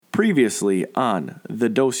Previously on the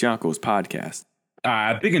Dos Yankos podcast.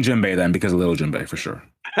 Big in Jinbei then, because of little Jinbei for sure.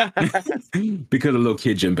 Because of little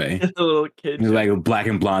kid Jinbei. Little kid. He's like black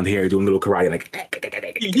and blonde hair doing little karate, like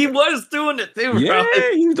He was doing it too, bro. yeah,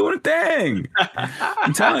 he was doing a thing.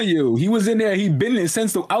 I'm telling you, he was in there. He been in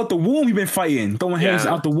since out the womb. He been fighting, throwing hands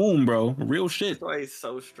out the womb, bro. Real shit. That's why he's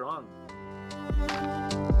so strong.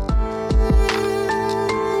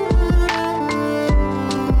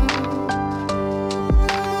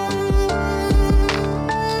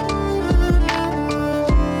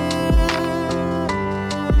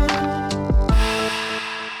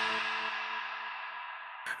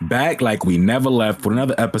 Back like we never left with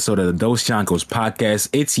another episode of the Dos Yankos podcast.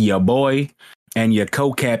 It's your boy and your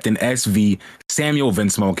co-captain SV Samuel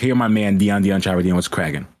Vinsmoke. Here, my man Dion Charadian. What's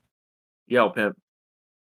cracking? Yo, pimp.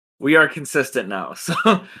 We are consistent now, so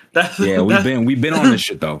that's we've been on this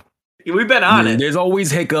shit though. We've been on it. There's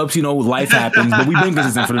always hiccups, life happens, but we've been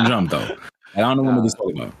consistent for the jump though. I don't know what we're just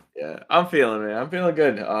talking about. Yeah, I'm feeling it. I'm feeling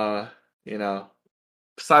good.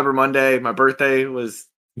 Cyber Monday. My birthday was.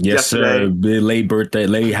 Yes, yesterday. Sir. Late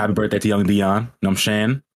happy birthday to young Dion. You know what I'm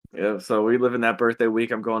saying? Yeah, so we live in that birthday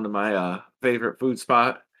week. I'm going to my favorite food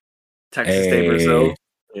spot, Texas State Brazil.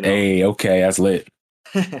 Hey, okay, that's lit.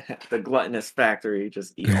 The gluttonous factory,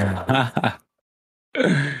 just eat. Yeah,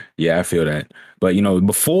 I feel that. But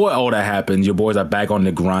before all that happens, your boys are back on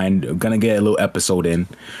the grind. I'm gonna get a little episode in.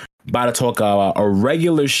 About to talk about a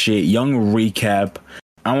regular shit, young recap.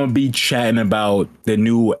 I'm gonna be chatting about the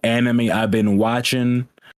new anime I've been watching.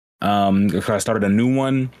 I started a new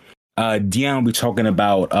one. Dion will be talking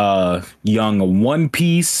about young One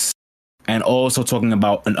Piece, and also talking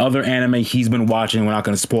about another anime he's been watching. We're not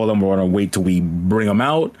gonna spoil them. We're gonna wait till we bring them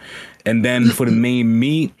out. And then for the main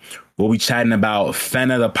meat, we'll be chatting about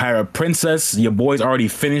Fena the Pirate Princess. Your boy's already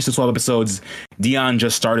finished the 12 episodes. Dion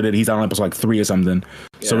just started it. He's on episode like 3 or something.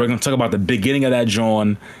 Yeah. So we're going to talk about the beginning of that,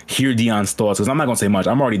 John, hear Dion's thoughts, because I'm not going to say much.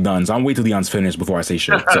 I'm already done, so I'm wait till Dion's finished before I say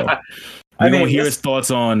shit. So we're going to hear his thoughts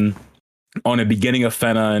on the beginning of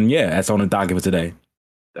Fena, and yeah, that's on the docket for today.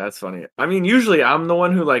 That's funny. I mean, usually I'm the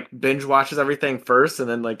one who like binge watches everything first, and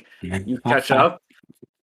then like you catch up.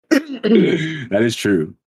 That is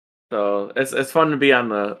true. So it's fun to be on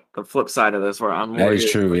the flip side of this, where I'm that is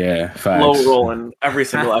true, yeah. Facts. Low rolling every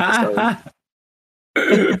single episode.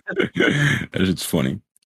 It's funny.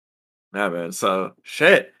 Yeah, man. So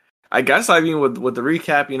shit. I guess with the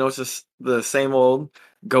recap, it's just the same old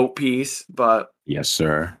goat piece, but yes,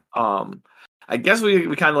 sir. I guess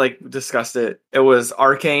we kind of like discussed it. It was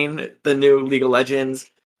Arcane, the new League of Legends.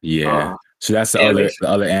 Yeah. So that's the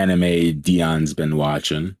other anime Dion's been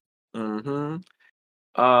watching. Mm-hmm.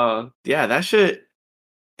 Yeah, that shit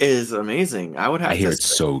is amazing. I hear it's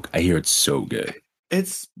so good. I hear it's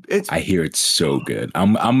so good.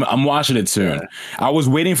 I'm watching it soon. Yeah. I was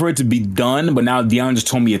waiting for it to be done, but now Dion just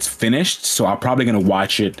told me it's finished, so I'm probably gonna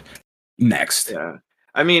watch it next. Yeah.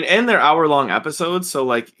 I mean, and they're hour-long episodes, so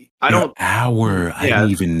like I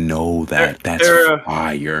didn't even know that. That's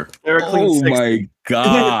fire. Oh my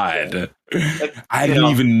god. I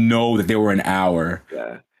didn't even know that they were an hour.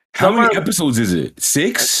 Yeah. How many episodes is it?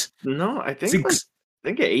 6? No, I think 6. I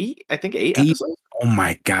think 8. I think 8 episodes. Oh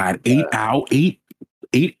my god, 8 hour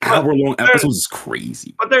long episodes is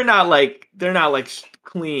crazy. But they're not like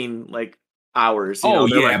clean like hours. But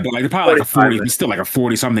they're probably like a 40. It's still like a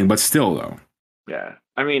 40 something, but still though. Yeah,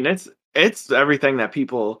 I mean it's everything that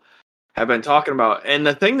people have been talking about, and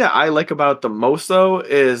the thing that I like about it the most though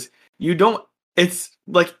is it's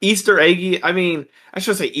like Easter eggy. I mean, I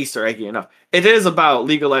should say Easter eggy enough. It is about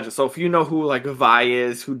League of Legends. So if you know who like Vi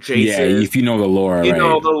is, who Jace is, if you know the lore,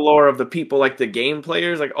 know the lore of the people, like the game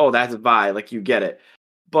players, like, oh, that's Vi, like you get it.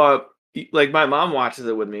 But like my mom watches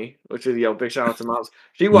it with me, which is big shout out to moms.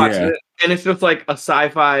 She watches it, and it's just like a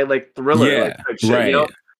sci-fi like thriller, like shit, right?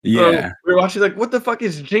 So we're watching like, what the fuck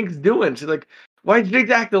is Jinx doing? She's like, why is Jinx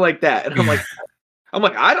acting like that? And I'm like,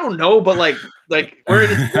 I don't know, but like we're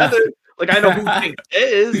in it together. Like, I know who Jinx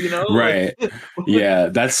is, Right. Yeah,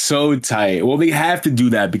 that's so tight. Well, they have to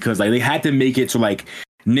do that because, like, they had to make it so, like,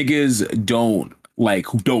 niggas who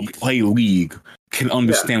don't play League can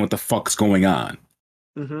understand what the fuck's going on.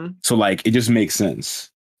 Mm-hmm. So, like, it just makes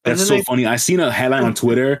sense. That's so funny. I seen a headline on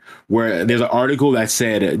Twitter where there's an article that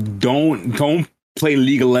said, don't play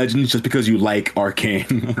League of Legends just because you like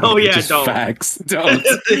Arcane. Oh yeah, just don't. Facts. Don't.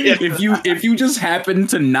 If you just happen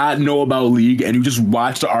to not know about League and you just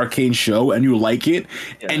watch the Arcane show and you like it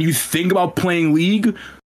and you think about playing League,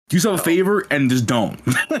 Do yourself a favor and just don't.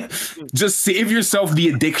 Just save yourself the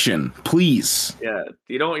addiction, please. Yeah,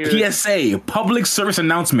 you don't. PSA, public service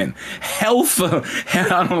announcement, health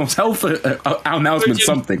announcement,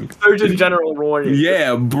 something. Surgeon General warning.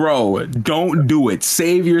 Yeah, bro, don't do it.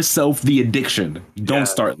 Save yourself the addiction. Don't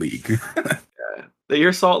start League.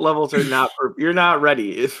 Your salt levels are not. You're not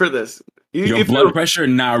ready for this. Your blood pressure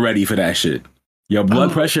not ready for that shit. Your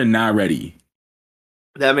blood pressure not ready.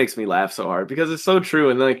 That makes me laugh so hard because it's so true.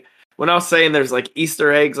 And like when I was saying there's like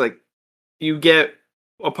Easter eggs, like you get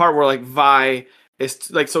a part where like Vi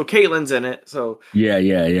is like, so Caitlyn's in it. So yeah.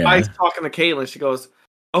 Vi's talking to Caitlyn. She goes,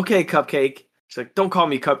 "Okay, Cupcake." She's like, "Don't call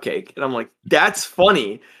me Cupcake." And I'm like, that's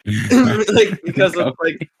funny. Like because of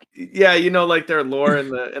like, yeah, you know, like their lore in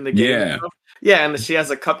the game. Yeah. And stuff. Yeah. And she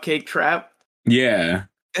has a cupcake trap. Yeah.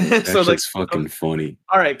 That so shit's fucking funny.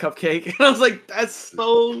 All right, Cupcake. And I was like, that's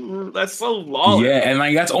so long. Yeah, and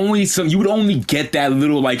like that's only you would only get that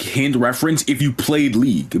little like hint reference if you played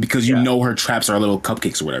League because you know her traps are little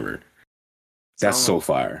cupcakes or whatever. That's so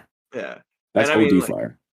fire. Yeah, that's and OD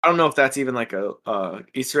fire. I don't know if that's even like a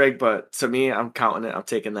Easter egg, but to me, I'm counting it. I'm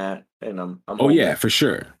taking that, and I'm oh yeah, for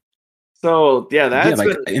sure. So yeah, that's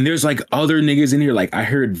like, and there's like other niggas in here. Like I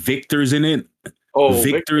heard Victor's in it. Oh,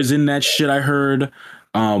 Victor's in that shit. I heard.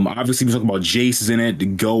 Obviously we talking about Jace is in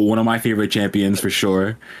it. One of my favorite champions for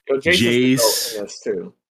sure. Yo, Jace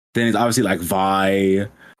too. Then it's obviously like Vi,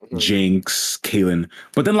 Jinx, Kaylin.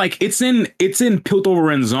 But then like it's in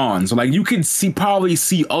Piltover and Zaun. So like you could probably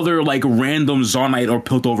see other like random Zaunite or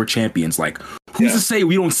Piltover champions. Like who's to say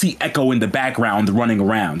we don't see Echo in the background running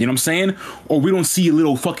around? You know what I'm saying? Or we don't see a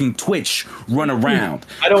little fucking Twitch run around.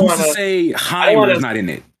 I don't want to say Heimer's not in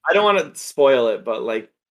it. I don't want to spoil it, but like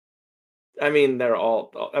I mean, they're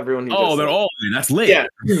all everyone. They're all in. That's lit. Yeah,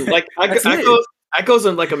 like Echo's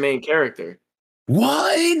in like a main character.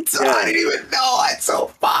 What? Yeah. I didn't even know. That's so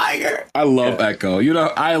fire. I love Echo. You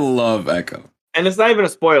know, I love Echo. And it's not even a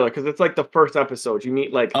spoiler because it's like the first episode. You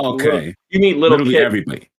meet like you meet literally kids.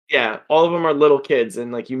 Everybody. Yeah, all of them are little kids,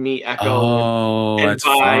 and like you meet Echo and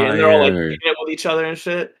Vi, and they're all like hanging out with each other and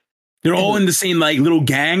shit. They're all in the same like little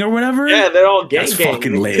gang or whatever. Yeah, they're all gang. That's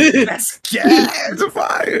fucking lit. That's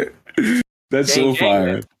fire. That's so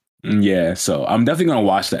fire. Yeah, so I'm definitely gonna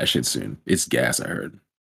watch that shit soon. It's gas, I heard.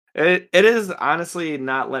 It is honestly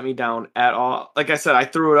not let me down at all. Like I said, I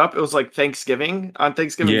threw it up. It was like Thanksgiving. On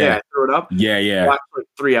Thanksgiving Day, I threw it up. Yeah. I watched like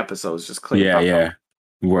 3 episodes just clean. Yeah.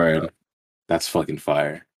 Word. That's fucking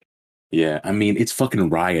fire. Yeah, I mean, it's fucking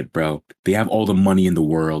Riot, bro. They have all the money in the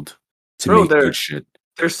world to make good shit.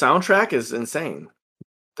 Their soundtrack is insane.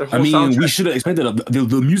 I mean, we should have expected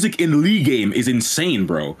the music in League game is insane,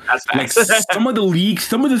 bro. That's like some of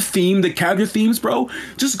the character themes, bro.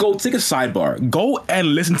 Just go take a sidebar. Go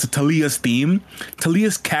and listen to Talia's theme.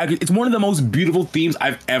 Talia's character. It's one of the most beautiful themes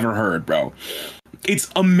I've ever heard, bro. It's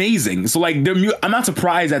amazing. So like, I'm not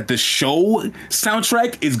surprised that the show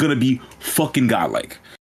soundtrack is gonna be fucking godlike.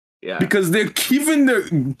 Yeah. Because they're keeping their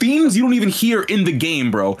themes you don't even hear in the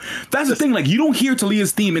game, bro. That's the thing. Like, you don't hear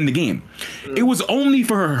Talia's theme in the game. It was only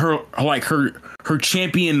for her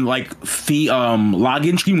champion like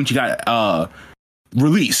login screen when she got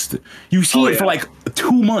released. You see it for like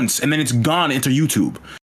 2 months and then it's gone into YouTube.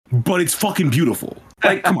 But it's fucking beautiful.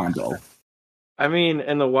 Like, come on, bro. I mean,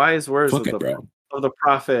 in the wise words of the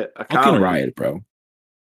prophet, fucking Riot, bro.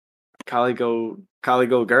 Kali go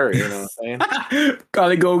Gur, you know what I'm saying?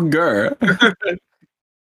 Kali go Gur.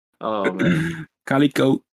 Oh man. Kali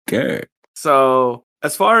go Gur. So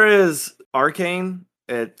as far as Arcane,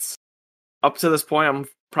 it's up to this point, I'm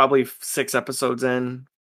probably 6 episodes in.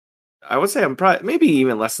 I would say I'm probably maybe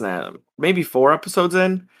even less than that. Maybe 4 episodes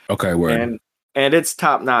in. Okay, word. And it's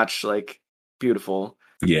top notch, like beautiful.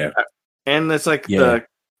 Yeah. And it's like the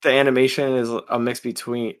animation is a mix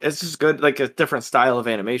between, it's just good, like a different style of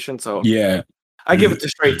animation. So yeah, I give it a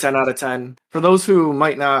straight 10 out of 10. For those who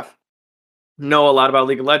might not know a lot about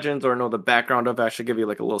League of Legends or know the background of it, I should give you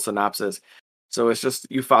like a little synopsis. So it's just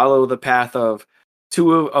you follow the path of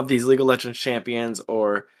 2 of these League of Legends champions,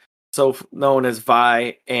 or so known as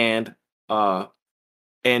Vi and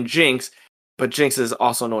Jinx, but Jinx is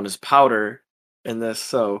also known as Powder in this.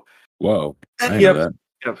 So whoa, I know that.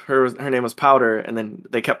 Yep, her name was Powder, and then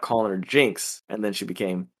they kept calling her Jinx, and then she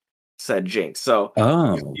became said Jinx. So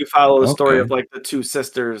you follow the story of like the 2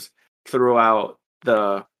 sisters throughout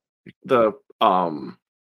through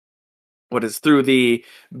the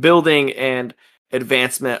building and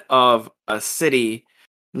advancement of a city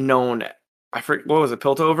known, I forget, what was it,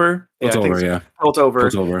 Piltover?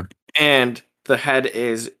 Piltover. And the head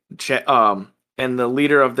is and the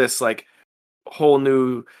leader of this like whole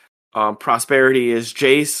new prosperity is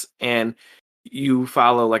Jace, and you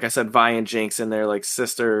follow, like I said, Vi and Jinx and their like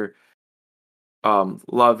sister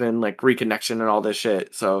love and like reconnection and all this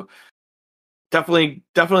shit. So definitely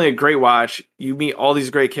a great watch. You meet all these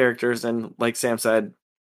great characters, and like Sam said,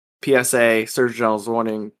 PSA, Surgeon General's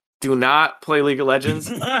warning: do not play League of Legends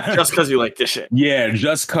just because you like this shit. Yeah,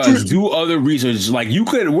 just cause do other research. Like you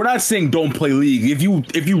could. We're not saying don't play League. If you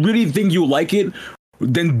really think you like it,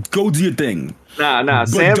 then go do your thing. Nah. But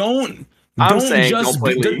Sam, don't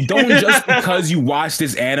League. don't just because you watch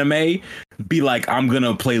this anime be like, I'm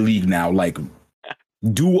gonna play League now. Like,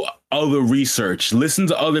 do other research. Listen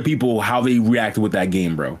to other people how they react with that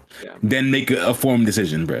game, bro. Yeah. Then make a formed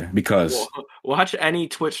decision, bro. Because watch any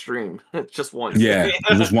Twitch stream just once. Yeah,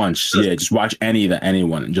 just once. Yeah, just watch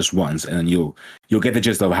anyone just once, and then you'll get the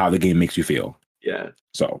gist of how the game makes you feel. Yeah.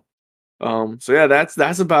 So yeah,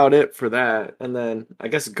 that's about it for that. And then I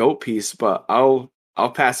guess Goat Piece, but I'll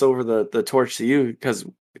pass over the torch to you because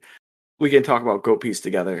we can talk about Goat Piece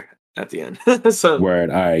together at the end. So word.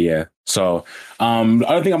 All right, yeah. So the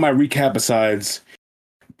other thing on my recap besides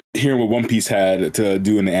hearing what One Piece had to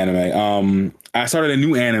do in the anime, I started a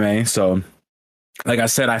new anime. So like I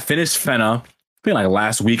said, I finished Fena. I think like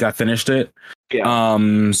last week I finished it.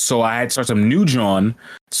 Yeah. So I had to start some new John.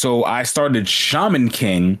 So I started Shaman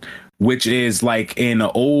King, which is like an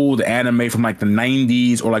old anime from like the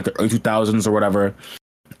 90s or like the early 2000s or whatever.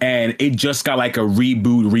 And it just got like a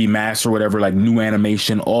reboot, remaster, whatever, like new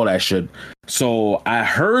animation, all that shit. So I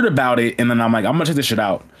heard about it and then I'm like, I'm gonna check this shit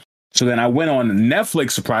out. So then I went on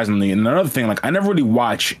Netflix, surprisingly. And another thing, like I never really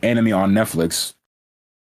watch anime on Netflix.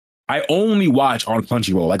 I only watch on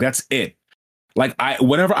Crunchyroll. Like that's it. Like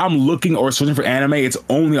whenever I'm looking or searching for anime, it's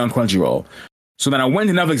only on Crunchyroll. So then I went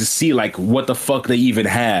to Netflix to see like what the fuck they even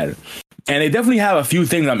had. And they definitely have a few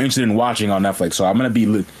things I'm interested in watching on Netflix. So I'm going to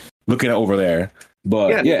be looking over there.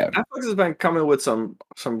 But yeah, Netflix has been coming with some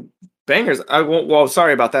bangers. Well,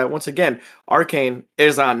 sorry about that. Once again, Arcane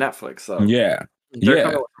is on Netflix. So yeah. They're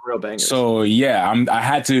coming with real bangers. So yeah, I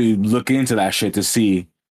had to look into that shit to see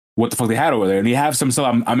what the fuck they had over there. And they have some stuff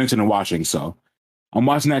I'm interested in watching. So I'm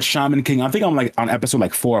watching that Shaman King. I think I'm like on episode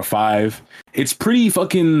like 4 or 5. It's pretty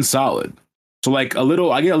fucking solid. So like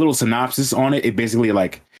I get a little synopsis on it. It basically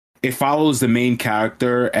like it follows the main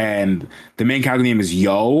character, and the main character name is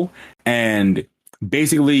Yo, and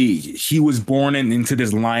basically he was born into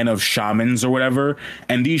this line of shamans or whatever,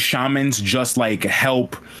 and these shamans just like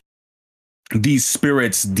help these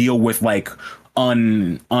spirits deal with like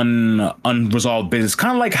unresolved business,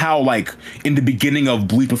 kind of like how like in the beginning of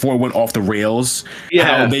Bleach before it went off the rails,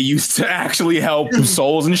 how they used to actually help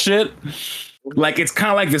souls and shit. Like it's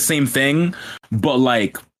kind of like the same thing, but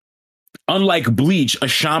like unlike Bleach, a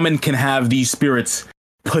shaman can have these spirits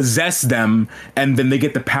possess them, and then they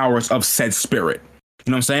get the powers of said spirit.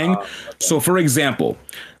 You know what I'm saying? Okay. So for example,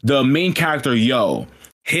 the main character Yo,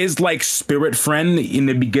 his like spirit friend in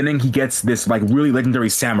the beginning, he gets this like really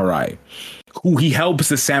legendary samurai who he helps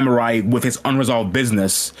the samurai with his unresolved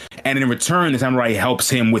business, and in return the samurai helps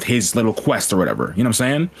him with his little quest or whatever. You know what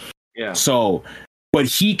I'm saying? Yeah. So but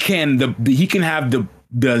he can have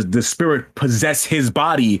the spirit possess his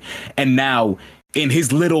body, and now in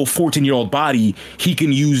his little 14-year-old body, he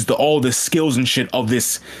can use all the skills and shit of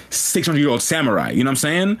this 600-year-old samurai. You know what I'm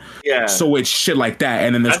saying? Yeah. So it's shit like that.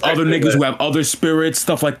 And then there's other niggas who have other spirits,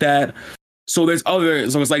 stuff like that. So it's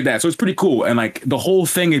like that. So it's pretty cool. And like the whole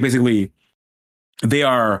thing is basically they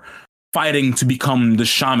are fighting to become the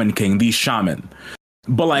Shaman King, these shaman.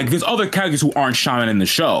 But like there's other characters who aren't shaman in the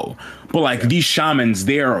show. But like these shamans,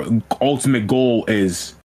 their ultimate goal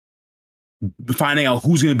is finding out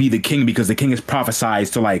who's going to be the king, because the king is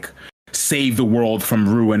prophesized to like save the world from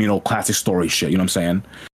ruin, you know, classic story shit. You know what I'm saying?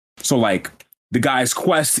 So like the guy's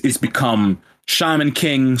quest is become Shaman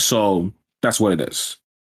King. So that's what it is.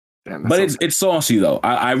 Damn, but it's saucy though.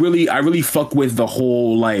 I really fuck with the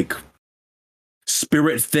whole like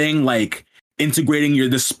spirit thing, like integrating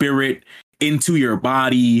the spirit into your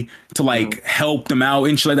body to like help them out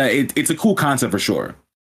and shit like that. It's a cool concept for sure.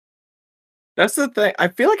 That's the thing. I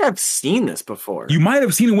feel like I've seen this before. You might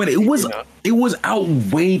have seen it when it was out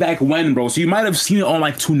way back when, bro. So you might have seen it on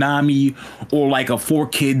like Toonami or like a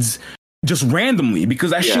 4Kids just randomly,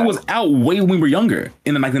 because that shit was out way when we were younger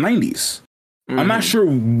in like the 90s. I'm not sure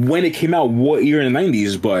when it came out, what year in the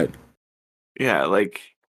 90s, but yeah, like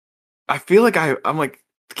I feel like I'm like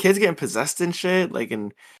kids getting possessed and shit, like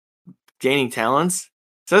and gaining talents.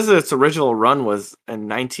 It says that its original run was in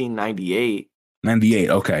 1998. 98,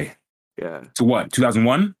 okay. Yeah. So what?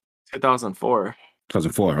 2001? 2004.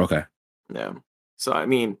 2004. Okay. Yeah. So I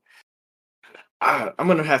mean, I'm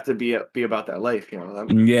gonna have to be about that life, you know.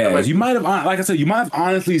 Yeah. You might have, like I said, you might have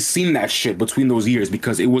honestly seen that shit between those years,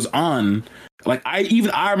 because it was on Like I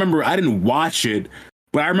remember I didn't watch it,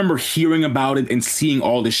 but I remember hearing about it and seeing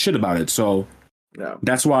all this shit about it. So Yeah.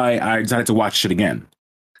 that's why I decided to watch it again.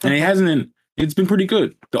 And it hasn't. It's been pretty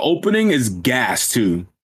good. The opening is gas too.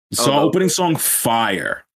 Opening song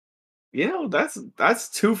fire. You know, that's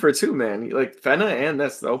 2 for 2, man. Like Fena and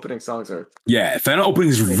the opening songs are. Yeah, Fena opening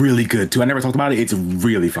is really good too. I never talked about it. It's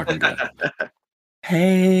really fucking good.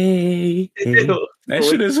 Hey, that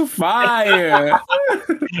shit is fire.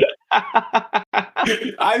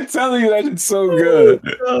 I'm telling you, that shit's so good.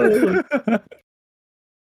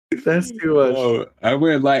 That's too much. Oh, I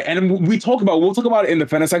would like, and we'll talk about it in the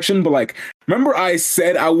Fena section. But like, remember I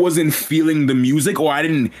said I wasn't feeling the music, or I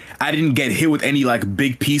didn't get hit with any like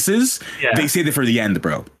big pieces. Yeah. They saved it for the end,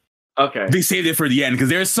 bro. Okay. They saved it for the end because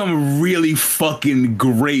there's some really fucking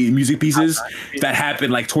great music pieces that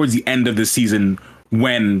happen like towards the end of the season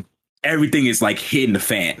when everything is like hitting the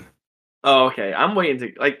fan. Oh, okay. I'm waiting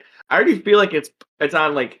to like. I already feel like it's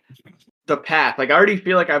on like the path. Like I already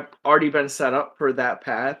feel like I've already been set up for that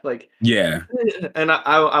path. Like yeah, and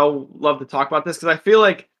I'll love to talk about this because I feel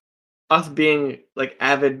like us being like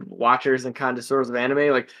avid watchers and connoisseurs of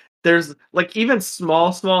anime, like there's like even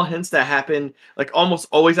small hints that happen like almost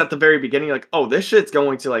always at the very beginning. Like, oh, this shit's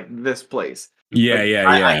going to like this place. Yeah,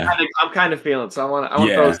 like, I'm kind of feeling it, so I want to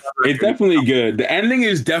throw it's definitely good. The ending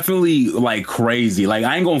is definitely like crazy. Like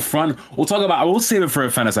I ain't gonna front. We'll save it for a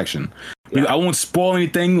Fena section. Yeah. I won't spoil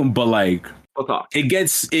anything, but like we'll talk.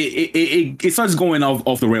 It starts going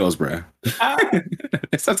off the rails, bro.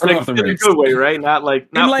 It starts going off the rails. In a good way, right? Not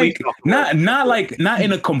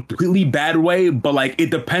in a completely bad way, but like it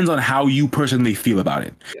depends on how you personally feel about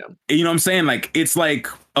it. Yeah. You know what I'm saying? Like it's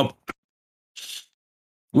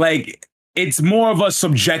it's more of a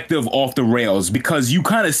subjective off the rails because you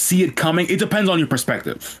kind of see it coming. It depends on your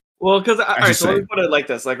perspective. Well, because so let me put it like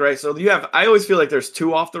this, like right. So I always feel like there's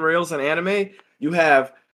 2 off the rails in anime. You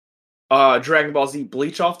have Dragon Ball Z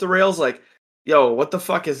Bleach off the rails. Like, yo, what the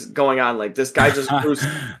fuck is going on? Like this guy just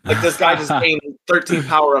gained 13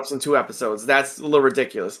 power-ups in 2 episodes. That's a little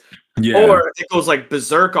ridiculous. Yeah. Or it goes like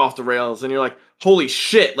Berserk off the rails, and you're like, holy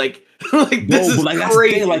shit, like like this is like,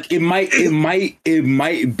 crazy. Like it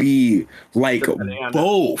might be like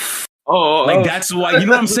both. Like that's why, you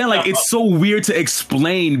know what I'm saying? Like it's so weird to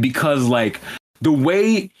explain because like the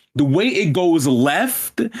way it goes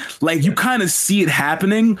left, like you kind of see it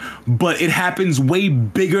happening, but it happens way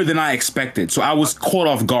bigger than I expected. So I was caught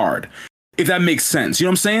off guard. If that makes sense, you know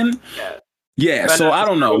what I'm saying? Yeah. So I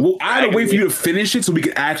don't know. I had to wait for you to finish it so we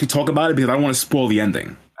could actually talk about it because I don't want to spoil the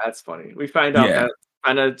ending. That's funny. We find out that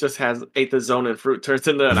Anna just ate the Zonin fruit, turns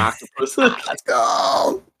into an octopus. Let's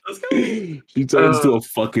go. She turns into a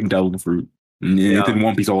fucking devil fruit. It's in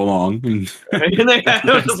One Piece all along. It's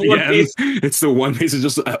the One Piece. It's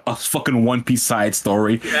just a fucking One Piece side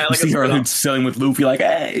story. Yeah, like you see her sailing with Luffy, like,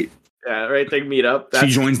 hey. Yeah, right. They meet up. She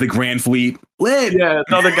joins the Grand Fleet. Lit. Yeah,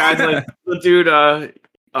 the other guy's like the dude. I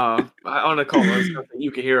want to call him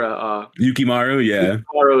Yukihira. Yukimaru. Yeah.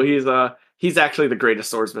 Yukimaru. He's actually the greatest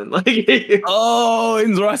swordsman. Like,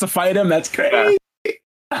 and Zoro has to fight him. That's crazy.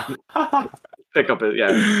 Pick up it,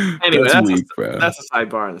 yeah. Anyway, that's a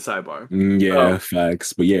sidebar on the sidebar.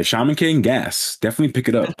 Facts. But yeah, Shaman King, gas. Definitely pick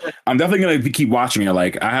it up. I'm definitely gonna keep watching it.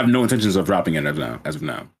 Like I have no intentions of dropping it as of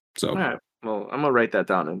now. So all right. Well, I'm gonna write that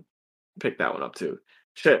down and pick that one up too.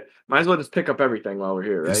 Shit, might as well just pick up everything while we're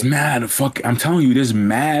here, right? It's mad. I'm telling you, there's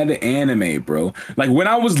mad anime, bro. Like when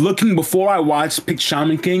I was looking before I picked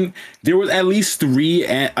Shaman King, there was at least 2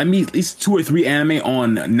 or 3 anime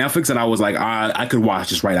on Netflix that I was like, I could watch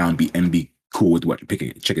just right now and be cool with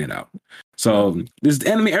checking it out. So there's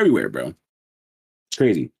anime everywhere, bro. It's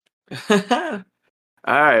crazy. All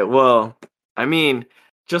right. Well, I mean,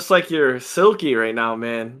 just like you're Silky right now,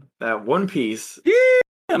 man. That One Piece. Yeah,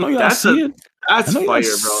 I know y'all see it. That's fire, bro.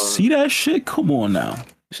 See that shit? Come on now.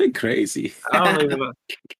 Shit crazy. I don't even know.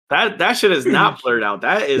 That shit is not blurred out.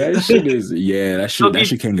 That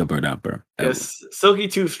shit can't get blurred out, bro. Yes, Silky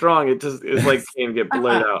too strong. It's like can't get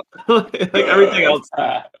blurred out. Like everything else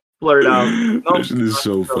blurred out. Nope. That shit is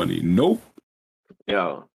so funny. Nope.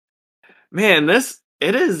 Yo, man,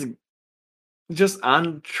 it is just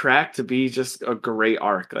on track to be just a great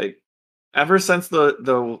arc. Like ever since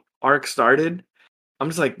the arc started, I'm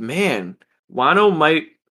just like, man, Wano might.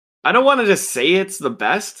 I don't want to just say it's the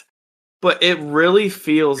best, but it really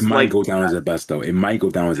feels it might like go down as the best though. It might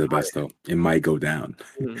go down as the best though. It might go down,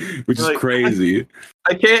 which is crazy.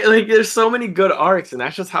 I can't like. There's so many good arcs, and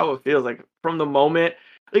that's just how it feels. Like from the moment,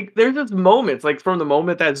 like there's just moments, like from the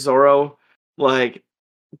moment that Zoro like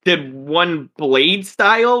did one blade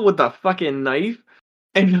style with a fucking knife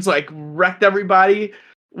and just like wrecked everybody.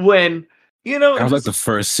 When You know, That and was like just the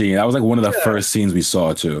first scene. That was like one of the yeah. first scenes we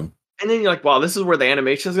saw too. And then you're like, wow, this is where the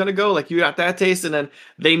animation is gonna go. Like you got that taste, and then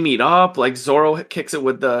they meet up. Like Zoro kicks it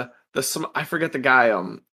with I forget the guy,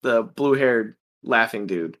 the blue haired laughing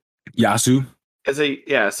dude. Yasu. Is he?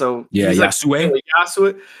 Yeah. So Yeah, he's like Yasue.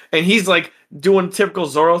 Yasue, and he's like doing typical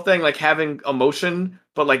Zoro thing, like having emotion,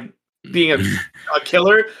 but like being a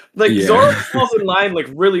killer. Like Yeah. Zoro falls in line like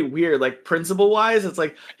really weird, like principle wise. It's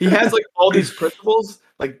like he has like all these principles.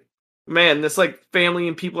 Like, man, this like family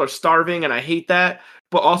and people are starving, and I hate that.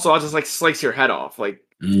 But also, I'll just like slice your head off, like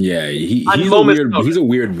Yeah, on he's a moments weird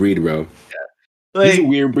notice. breed, bro. He's a Like,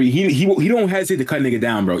 weird breed. He don't hesitate to cut nigga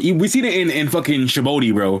down, bro. We seen it in fucking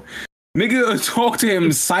Shibodi, bro. Nigga talked to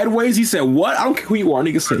him sideways. He said, "What? I don't care who you are."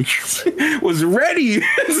 Nigga said, "Was ready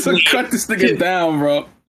to cut this nigga down, bro."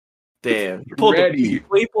 damn, Ready,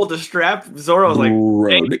 he pulled the strap. Zoro was like, bro.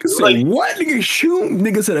 dang, Nigga said, like, "What?" Nigga shoot.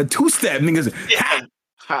 Nigga said a 2-step. Nigga said, yeah,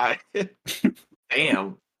 hi.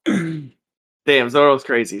 Damn. Damn, Zoro's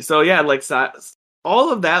crazy. So yeah, like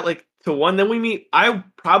all of that, like to one. Then we meet. I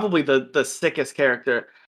probably the sickest character.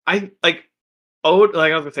 I like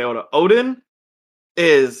like I was gonna say Oda. Odin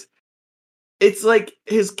is. It's like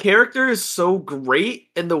his character is so great,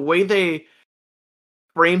 and the way they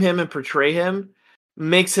frame him and portray him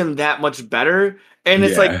makes him that much better. And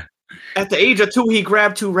it's like "Yeah, at the age of 2, he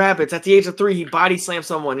grabbed 2 rabbits. At the age of 3, he body slammed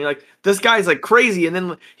someone. You're like, this guy's like crazy. And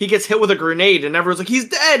then he gets hit with a grenade, and everyone's like, he's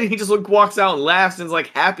dead. And he just like walks out and laughs and is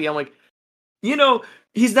like happy. I'm like, you know,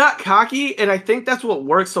 he's not cocky, and I think that's what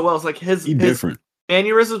works so well. It's like his he different."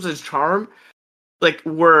 mannerisms, his charm, like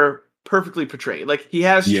were perfectly portrayed. Like he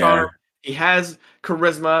has Yeah, charm, he has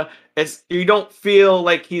charisma. It's you don't feel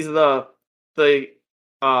like he's the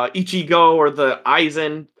Ichigo or the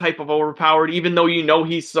Aizen type of overpowered, even though you know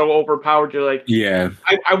he's so overpowered. You're like, yeah,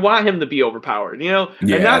 I want him to be overpowered, you know, and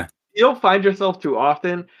yeah, not you don't find yourself too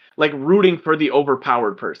often like rooting for the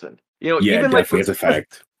overpowered person. You know, yeah. even like Definitely, it's a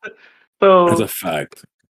fact. That's a so fact.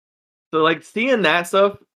 so like seeing that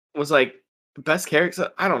stuff was like the best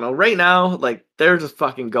character. I don't know. Right now, like they're just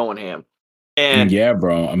fucking going ham. And Yeah,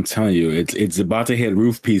 bro. I'm telling you, it's about to hit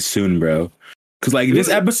roof piece soon, bro. Because like this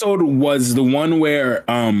episode was the one where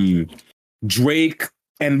Drake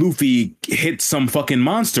and Luffy hit some fucking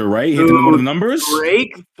monster, right? Hit one of the numbers.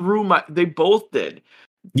 Drake threw they both did.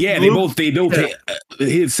 Yeah, they both hit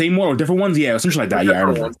the same one or different ones. Yeah, something like that. Yeah, I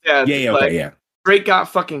remember. Yeah, Yeah, like, okay, yeah. Drake got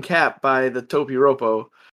fucking capped by the Topiropo.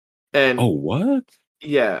 And Oh, what?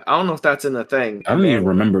 yeah, I don't know if that's in the thing. I don't even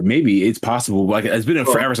remember. Maybe it's possible. Like it's been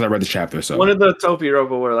Well, forever since I read the chapter. So one of the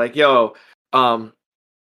Topiropo were like, "Yo,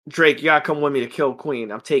 Drake, you gotta come with me to kill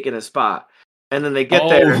Queen. I'm taking his spot." And then they get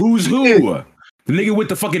there. Who's who? The nigga with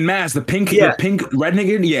the fucking mask, the pink red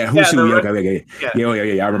nigga. Yeah, who's who? Yeah.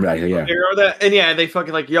 I remember that. Yeah, You remember that? And yeah, they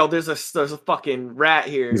fucking like, "Yo, there's a fucking rat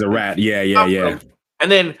here." he's a rat. Yeah.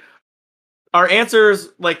 And then our answers,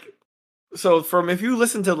 like, so from if you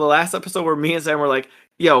listen to the last episode where me and Sam were like,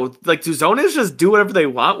 "Yo, like, do Zonins just do whatever they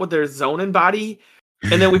want with their Zonin body?"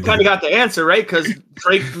 And then we kind of got the answer right because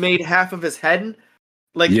Drake made half of his head,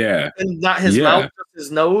 like, Yeah, and not his mouth, just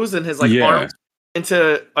his nose and his like arms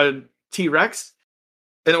into a T-Rex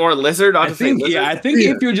or a lizard. I think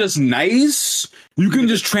if you're just nice, you can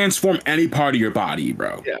just transform any part of your body,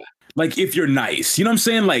 bro. Yeah. Like if you're nice, you know what I'm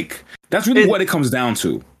saying? Like that's really what it comes down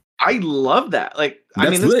to. I love that. Like, I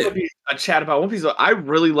mean, this could be a chat about One Piece, but I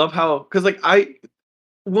really love how, because like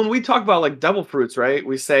when we talk about like devil fruits, right?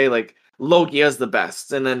 We say like Logia is the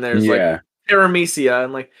best, and then there's like Paramecia,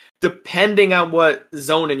 and like depending on what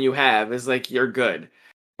zonin you have is like you're good.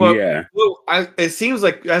 But it seems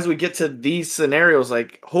like as we get to these scenarios,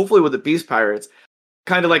 like hopefully with the Beast Pirates,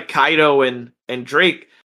 kind of like Kaido and Drake,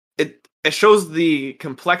 it shows the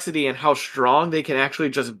complexity and how strong they can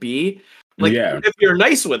actually just be. Like if you're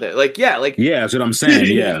nice with it, like that's what I'm saying.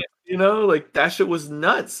 Yeah, you know, like that shit was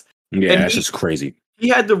nuts. Yeah, that's just crazy. He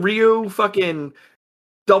had the Ryu fucking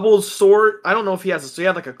double sword. I don't know if he has he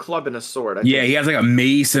had like a club and a sword. I think. He has like a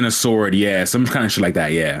mace and a sword. Yeah, some kind of shit like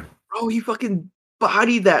that. Yeah, bro, he fucking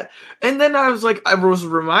bodied that. And then I was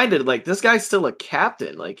reminded, like, this guy's still a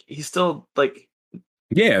captain. Like, he's still like.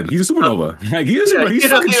 Yeah, he's a supernova. Like he's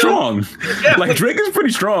fucking strong. Yeah, like Drake is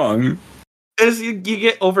pretty strong. As you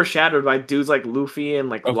get overshadowed by dudes like Luffy and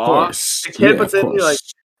like Law. Course. But then you're like,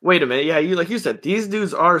 wait a minute, you said these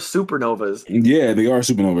dudes are supernovas. Yeah, they are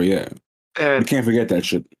supernova. Yeah, and you can't forget that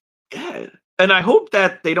shit. Yeah, and I hope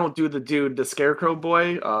that they don't do the Scarecrow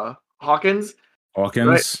boy, Hawkins.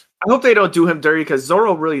 Right? I hope they don't do him dirty because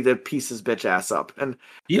Zoro really did piece his bitch ass up, and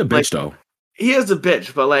he a bitch though. He is a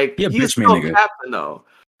bitch, but like he's still a captain though.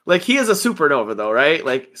 Like he is a supernova though, right?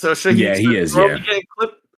 Like so should he? Yeah, he is. Zoro be getting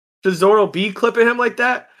clipped? should Zoro be clipping him like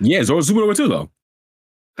that? Yeah, Zoro's supernova too, though.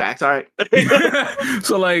 Facts, all right.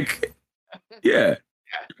 So like, yeah.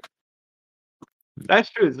 That's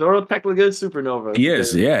true. Zoro technically is supernova.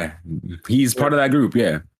 Yes, yeah. He's part of that group,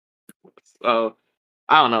 yeah. So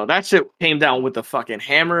I don't know. That shit came down with the fucking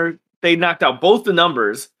hammer. They knocked out both the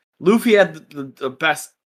numbers. Luffy had the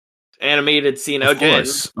best animated scene again.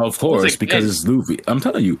 Of course, because it's Luffy. I'm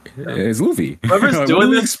telling you, it's Luffy. Whoever's What doing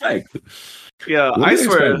do you this, expect? Yeah, What do I you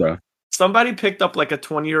swear, expect, bro? somebody picked up like a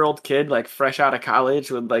 20-year-old kid, like fresh out of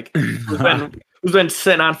college, with like who's been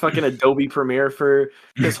sitting on fucking Adobe Premiere for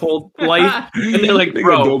his whole life, and they're like,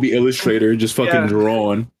 bro, Adobe Illustrator just fucking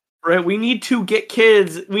drawing. Right, we need to get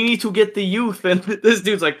kids. We need to get the youth. And this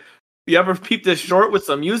dude's like, you ever peep this short with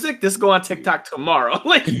some music? This go on TikTok tomorrow.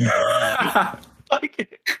 Like, you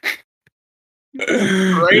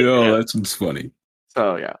know, that's funny.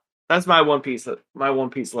 So yeah, that's my One Piece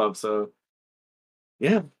love. So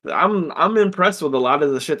yeah, I'm impressed with a lot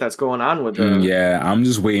of the shit that's going on with the. Yeah, I'm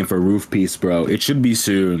just waiting for Roof Piece, bro. It should be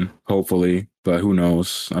soon, hopefully, but who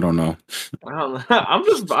knows? I don't know. I'm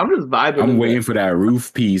just vibing. I'm waiting for that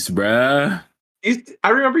Roof Piece, bruh. I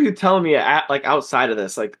remember you telling me at like outside of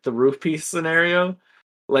this, like the Roof Piece scenario,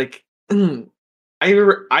 like would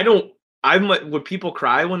people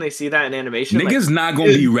cry when they see that in animation? Niggas like, not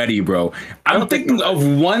gonna be ready, bro. I'm thinking of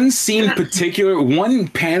one scene particular, one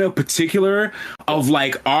panel particular of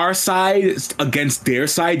like our side against their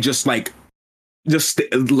side, just like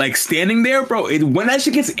standing there, bro. When that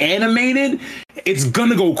shit gets animated, it's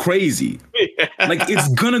gonna go crazy. Yeah. Like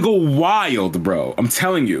it's gonna go wild, bro. I'm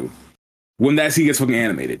telling you. When that scene gets fucking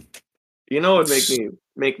animated. You know what would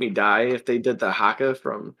make me die if they did the haka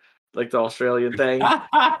from like the Australian thing.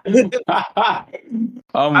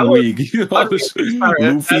 I'm weak. You know,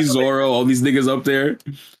 Luffy, Zoro, all these niggas up there.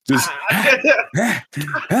 Just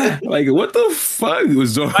like what the fuck?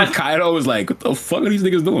 Zoro Kaido was like, what the fuck are these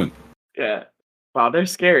niggas doing? Yeah. Wow, they're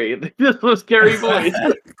scary. They're just so scary boys.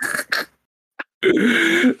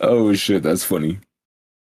 Oh shit, that's funny.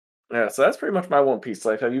 Yeah, so that's pretty much my One Piece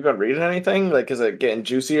life. Have you been reading anything? Like, is it getting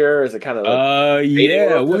juicier? Is it kind of like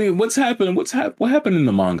yeah. I mean, what happened in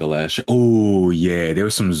the manga last? Oh yeah, there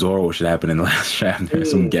was some Zoro shit happening in the last chapter.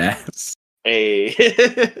 Some gas. Hey,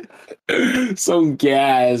 some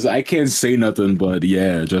gas. I can't say nothing, but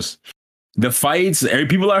yeah, just the fights.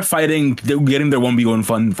 People are fighting. They're getting their 1v1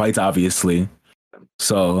 fun fights, obviously.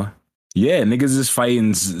 So yeah, niggas is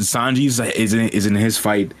fighting. Sanji's is in his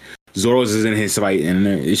fight. Zoro's is in his fight, and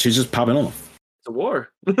it should just popping off. It's a war.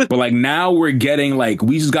 But like now we're getting like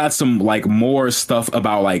we just got some like more stuff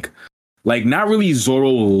about like not really Zoro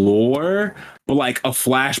lore, but like a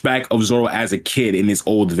flashback of Zoro as a kid in his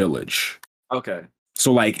old village. Okay.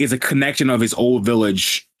 So like it's a connection of his old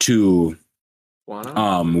village to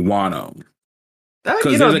Wano.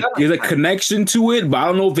 Because there's a connection to it, but I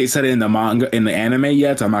don't know if they said it in the manga in the anime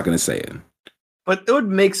yet. So I'm not gonna say it. But it would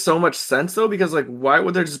make so much sense though, because like, why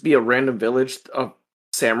would there just be a random village of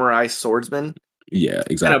samurai swordsmen? Yeah,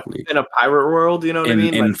 exactly. In a pirate world, you know what I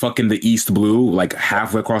mean? In fucking the East Blue, like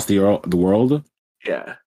halfway across the world.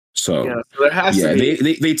 Yeah. So, so there has to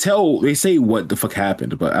be. They say what the fuck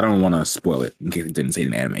happened, but I don't want to spoil it in case it didn't say it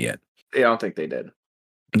in anime yet. Yeah, I don't think they did.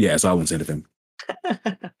 Yeah, so I won't say anything.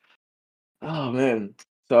 Oh man.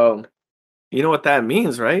 So you know what that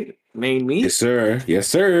means, right? Main meat? Yes, sir. Yes,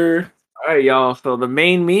 sir. All right, y'all. So the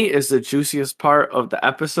main meat is the juiciest part of the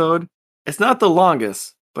episode. It's not the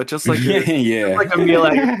longest, but just like just like a meal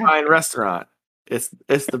at a fine restaurant, it's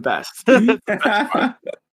the best.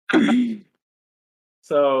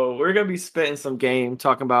 So we're gonna be spitting some game,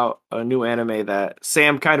 talking about a new anime that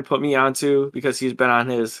Sam kind of put me onto because he's been on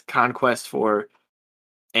his conquest for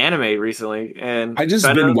anime recently, and I just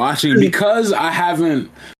been watching because I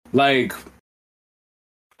haven't like.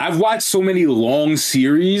 I've watched so many long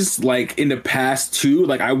series, like in the past too.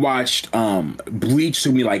 Like I watched Bleach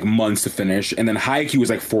took me like months to finish, and then Haikyuu was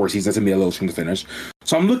like 4 seasons. That took me a little time to finish.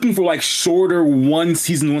 So I'm looking for like shorter one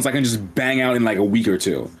season ones I can just bang out in like a week or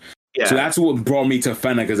two. Yeah. So that's what brought me to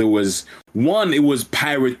Fena, because it was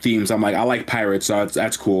pirate themes. I'm like, I like pirates, so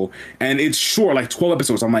that's cool. And it's short, like 12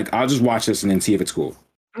 episodes. I'm like, I'll just watch this and then see if it's cool.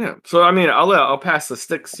 Yeah. So I mean, I'll pass the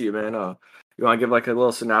sticks to you, man. You want to give like a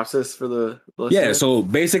little synopsis for the listeners? Yeah, so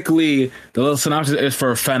basically the little synopsis is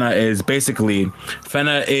for Fena is basically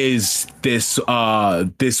Fena is this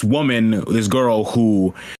woman, this girl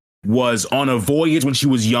who was on a voyage when she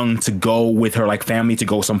was young to go with her like family to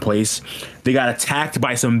go someplace. They got attacked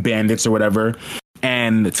by some bandits or whatever.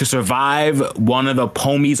 And to survive, one of the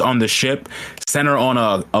homies on the ship sent her on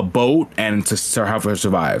a boat and to help her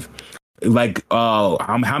survive. like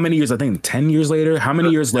how many years? I think 10 years later. How many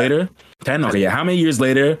years later? 10. Okay, yeah. How many years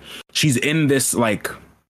later? She's in this like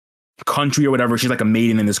country or whatever. She's like a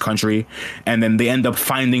maiden in this country, and then they end up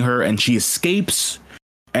finding her, and she escapes.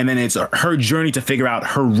 And then it's her journey to figure out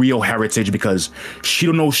her real heritage because she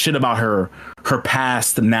don't know shit about her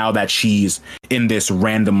past now that she's in this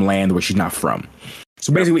random land where she's not from.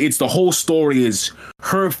 So basically, it's the whole story is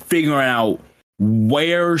her figuring out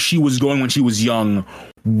where she was going when she was young,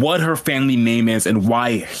 what her family name is, and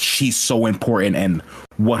why she's so important, and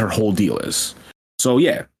what her whole deal is. So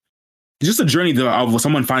yeah, it's just a journey of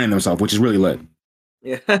someone finding themselves, which is really lit.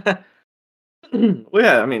 Yeah. Well,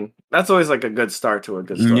 yeah, I mean, that's always like a good start to a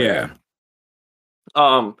good story. Yeah.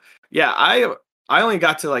 Yeah, I only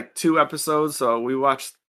got to like 2 episodes, so we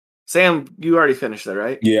watched. Sam, you already finished it,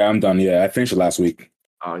 right? Yeah, I'm done. Yeah, I finished it last week.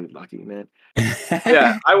 Oh, you lucky man.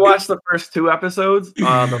 Yeah, I watched the first 2 episodes.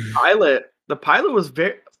 The pilot was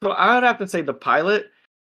very. So I would have to say the pilot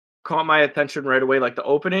caught my attention right away. Like the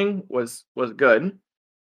opening was good,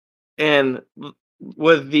 and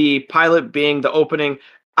with the pilot being the opening,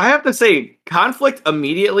 I have to say conflict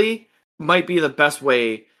immediately might be the best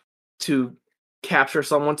way to capture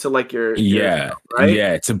someone to like your right?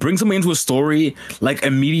 Yeah, to bring someone into a story like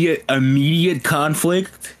immediate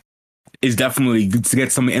conflict is definitely good to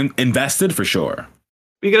get someone invested for sure.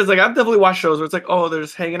 Because like I've definitely watched shows where it's like, oh, they're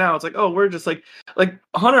just hanging out. It's like, oh, we're just like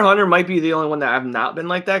Hunter x Hunter might be the only one that I've not been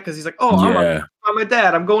like that because he's like, oh, I'm my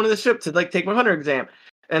dad. I'm going to the ship to like take my Hunter exam,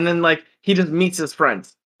 and then like he just meets his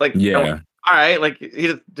friends. Like, yeah, all right, like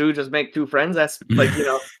he just make 2 friends. That's like you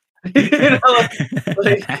know,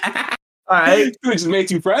 like all right, dude, just make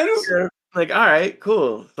 2 friends. Like all right,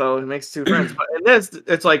 cool. So he makes 2 friends, but in this,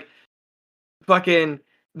 it's like fucking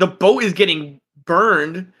the boat is getting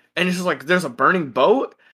burned. And it's just like there's a burning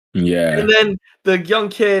boat. Yeah. And then the young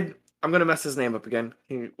kid, I'm gonna mess his name up again.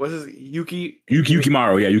 What's his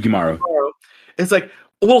Yukimaru, yeah, Yukimaru. It's like,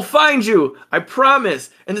 we'll find you, I promise.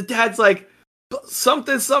 And the dad's like,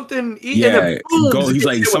 something. Yeah, go. He's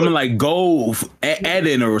like something like go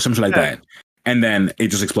Eden or something like that. And then it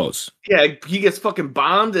just explodes. Yeah, he gets fucking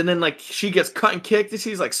bombed, and then like she gets cut and kicked, and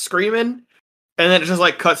she's like screaming, and then it just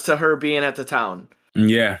like cuts to her being at the town.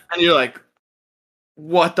 Yeah. And you're like,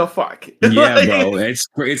 what the fuck? Yeah, like, bro.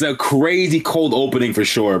 It's a crazy cold opening for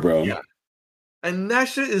sure, bro. Yeah. And that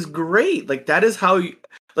shit is great. Like that is how you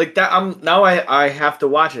like that. I have to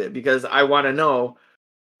watch it because I want to know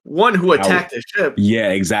who attacked the ship. Yeah,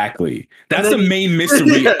 exactly. That's the main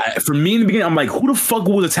mystery. Yeah. For me in the beginning, I'm like, who the fuck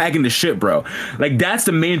was attacking the ship, bro? Like that's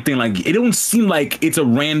the main thing. Like it don't seem like it's a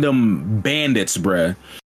random bandits, bro.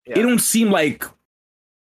 Yeah. It don't seem like.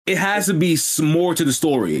 It has to be more to the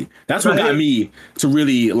story. That's what got me to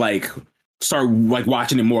really like start like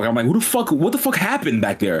watching it more. I'm like, what the fuck happened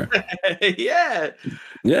back there? Yeah.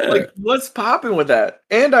 Like, what's popping with that?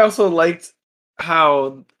 And I also liked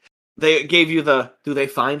how they gave you do they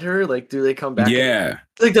find her? Like, do they come back? Yeah.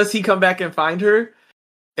 Like, does he come back and find her?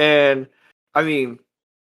 And I mean,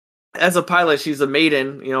 as a pilot, she's a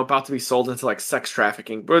maiden, about to be sold into like sex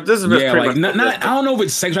trafficking. But this is pretty much not. I don't know if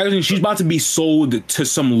it's sex trafficking. She's about to be sold to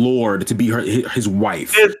some lord to be his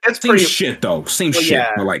wife. It's same shit though. Same shit.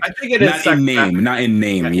 Yeah, but like, I think it is not in name. Not in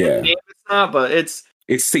name. Yeah, in name it's not, but it's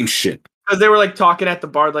same shit. Because they were like talking at the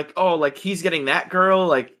bar, like, oh, like he's getting that girl,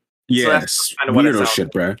 like yes, so kind of weirdo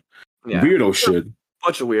shit, bro. Yeah, weirdo shit.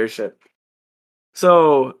 Bunch of weird shit.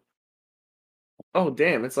 So. Oh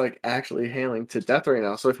damn! It's like actually hailing to death right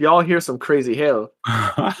now. So if y'all hear some crazy hail,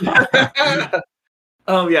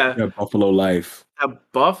 yeah, Buffalo life,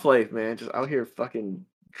 buff life, man, just out here fucking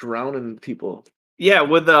drowning people. Yeah,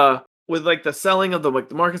 with like the selling of the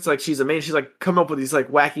markets, like she's amazing. She's like come up with these like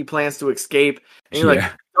wacky plans to escape, and you're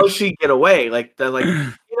like, does she get away? Like that, like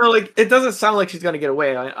like it doesn't sound like she's gonna get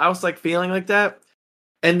away. I was like feeling like that,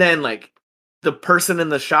 and then like. The person in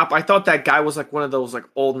the shop, I thought that guy was like one of those like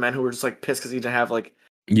old men who were just like pissed because he didn't have like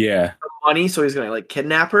money, so he's gonna like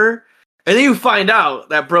kidnap her. And then you find out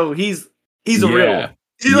that bro, he's a real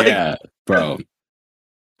bro.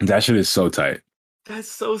 That shit is so tight. That's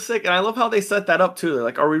so sick, and I love how they set that up too. They're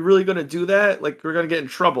like, are we really gonna do that? Like we're gonna get in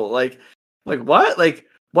trouble? Like what? Like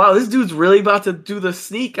wow, this dude's really about to do the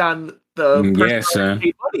sneak on the person who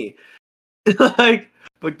paid money.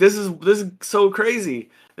 like this is so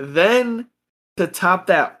crazy. Then. To top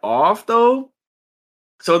that off, though,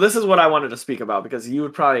 so this is what I wanted to speak about because you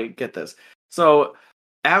would probably get this. So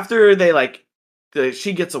after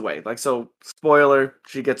she gets away, like so, spoiler,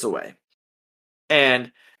 she gets away,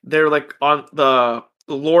 and they're like on the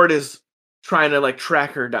Lord is trying to like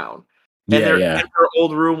track her down, and they're in her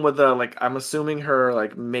old room with I'm assuming her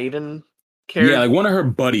like maiden Yeah, like one of her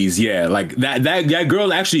buddies. Yeah, like that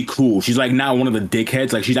girl's actually cool. She's like not one of the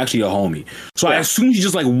dickheads. Like she's actually a homie. So I assume she's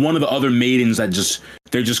just like one of the other maidens that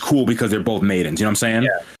they're just cool because they're both maidens. You know what I'm saying?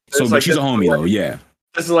 Yeah. So but she's a homie though. Yeah.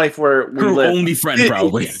 This is life where we her live. only friend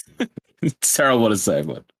probably. It's terrible to say,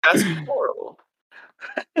 but that's horrible.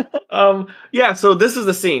 Yeah, so this is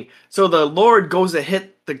the scene. So the Lord goes to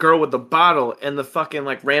hit the girl with the bottle, and the fucking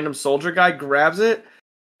like random soldier guy grabs it.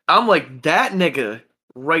 I'm like, that nigga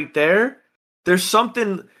right there. There's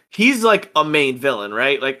something. He's like a main villain,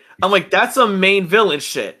 right? Like I'm like, that's a main villain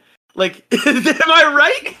shit. Like, am I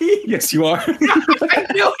right? Yes, you are. I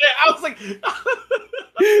knew it. I was like, yeah.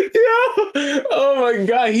 Oh my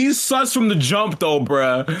god, he's sus from the jump though,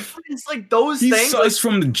 bruh. It's like those he's things. He's sus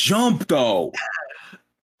from the jump though.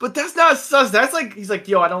 But that's not sus. That's like he's like,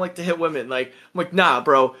 yo, I don't like to hit women. Like I'm like, nah,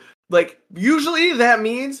 bro. Like usually that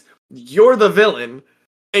means you're the villain.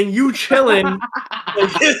 And you chilling,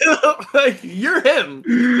 like you're him.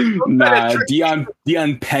 Nah, Dion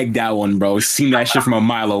pegged that one, bro. Seen that shit from a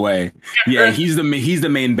mile away. Yeah, he's the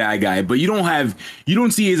main bad guy, but you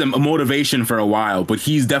don't see his motivation for a while. But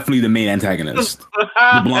he's definitely the main antagonist,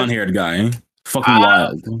 the blonde haired guy. Fucking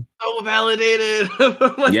wild. So validated.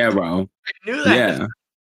 Like, yeah, bro. I knew that. Yeah,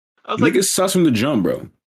 I was like, niggas sus from the jump, bro.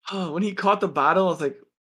 Oh, when he caught the bottle, I was like,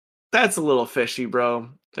 that's a little fishy, bro.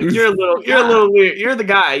 Like you're a little weird. You're the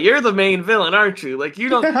guy. You're the main villain, aren't you? Like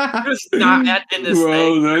you're just not in this bro,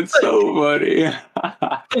 thing. That's so funny.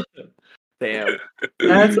 Damn,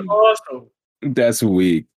 that's awesome. That's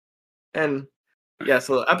weak. And yeah,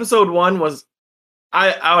 so episode 1 was,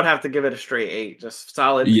 I would have to give it a straight 8, just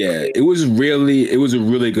solid. Yeah, it was a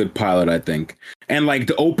really good pilot, I think. And like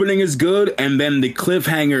the opening is good, and then the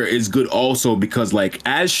cliffhanger is good also because like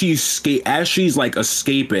as she's like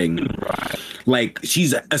escaping, like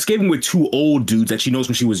she's escaping with 2 old dudes that she knows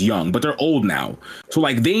when she was young, but they're old now. So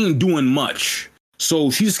like they ain't doing much. So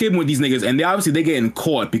she's escaping with these niggas, and they getting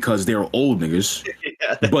caught because they're old niggas.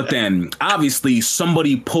 Yeah. But then obviously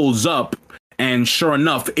somebody pulls up. And sure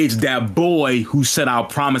enough, it's that boy who said, I'll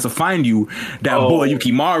promise to find you. That boy,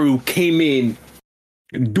 Yukimaru, came in,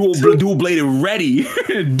 dual bladed ready.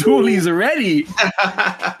 Dualies ready.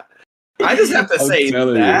 I just have to say,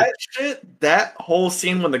 that shit, that whole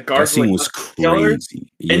scene when the guards that scene was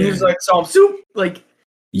crazy. Yeah. And he's like, some soup. Like,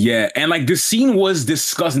 yeah, and like the scene was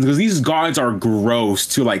disgusting because these guards are gross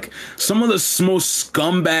too. Like, some of the most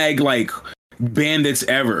scumbag, like, bandits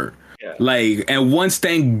ever. Yeah. Like, and once,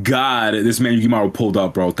 thank God, this man Yukimaru pulled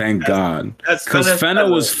up, bro. Thank God. Because Fena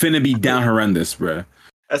was finna be down horrendous, bro.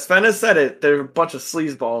 As Fena said it, there are a bunch of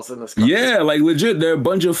sleazeballs in this country. Yeah, like, legit, they're a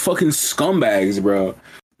bunch of fucking scumbags, bro.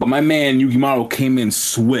 But my man Yukimaru came in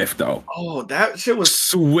swift, though. Oh, that shit was...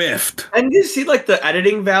 Swift. And you see, like, the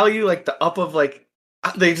editing value, like, the up of, like,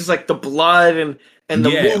 they just, like, the blood and the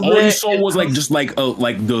movement. All you saw was, like, just, like,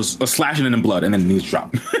 a slashing in the blood, and then knees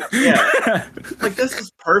drop. Yeah. Like, this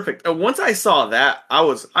is perfect. And once I saw that, I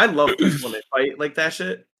love when they fight like that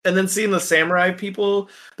shit. And then seeing the samurai people,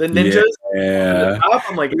 the ninjas. Yeah. Top,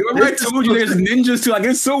 I'm like, remember I told you there's ninjas too? Like,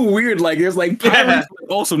 it's so weird. Like, there's like pirates,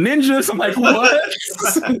 also ninjas. I'm like, what?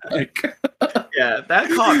 Like, yeah, that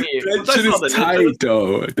caught me. That shit is tight,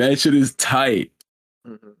 though. That shit is tight.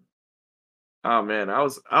 Mm-hmm. Oh man, I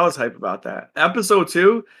was hyped about that. Episode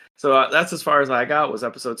 2. So that's as far as I got was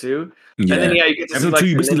episode 2. Yeah. And then you get to episode see, 2,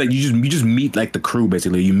 you basically like you just meet like the crew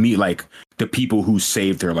basically. You meet like the people who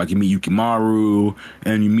saved her. Like you meet Yukimaru,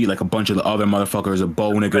 and you meet like a bunch of the other motherfuckers, a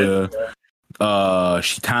bow nigga,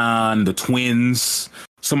 Shitan, the twins.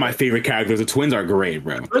 Some of my favorite characters. The twins are great,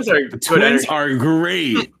 bro. The twins are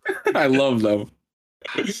great. I love them.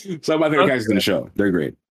 Some of my favorite characters in the show. They're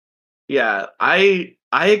great. Yeah, I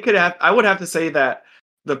would have to say that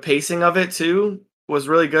the pacing of it too was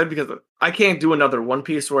really good because I can't do another One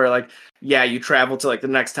Piece where like, yeah, you travel to like the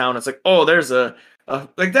next town. It's like, oh, there's a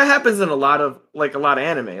like that happens in a lot of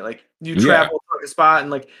anime. Like you travel to a spot and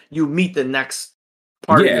like you meet the next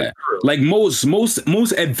part of the crew. Like most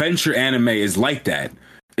adventure anime is like that.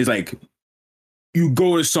 It's like you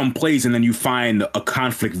go to some place and then you find a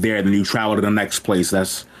conflict there, then you travel to the next place.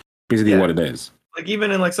 That's basically what it is. Like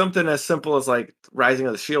even in like something as simple as like Rising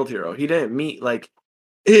of the Shield Hero, he didn't meet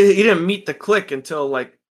the clique until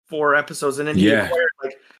like 4 episodes, and then he acquired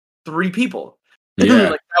like 3 people. Yeah,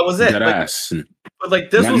 like that was it. Like, but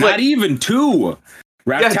like this was not like even 2.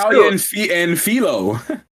 Raphtalia and Philo.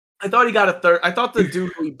 I thought he got a 3rd. I thought the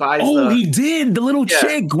dude who he buys. He did. The little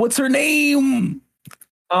chick. What's her name?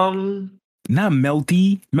 Not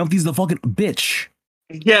Melty. Melty's the fucking bitch.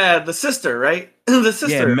 Yeah, the sister, right? The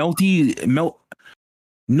sister. Yeah, Melty.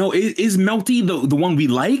 No, is Melty the one we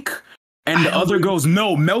like? And the other goes,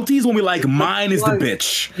 no, Melty's when we like, mine is the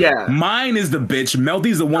bitch. Yeah. Mine is the bitch.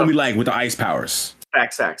 Melty's the one we like with the ice powers.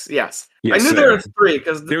 Facts. Yes. Yes, I knew there was 3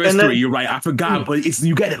 because there is 3. You're right. I forgot, but it's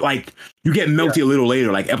you get it like you get Melty a little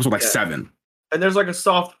later, like episode 7. And there's like a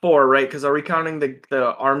soft 4, right? Because are we counting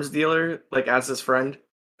the arms dealer like as his friend?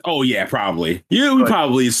 Oh yeah, probably. Yeah, we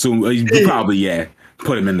probably assume. We probably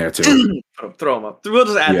put him in there too. Throw him up. We'll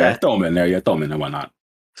just add that. Throw him in there. Yeah, throw him in there. Why not?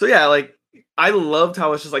 So yeah, like I loved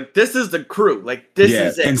how it's just like this is the crew. Like this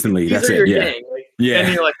is it. Instantly. These that's are it. Your Yeah. gang. Like,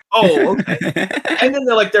 and you're like, oh, okay. And then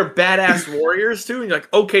they're badass warriors too. And you're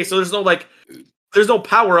like, okay, so there's no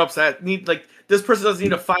power ups that need like this person doesn't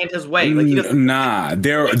need to find his way. Like he doesn't. Nah,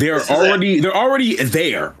 they're already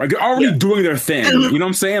there. Like they're already doing their thing. You know what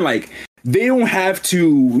I'm saying? Like they don't have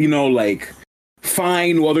to, like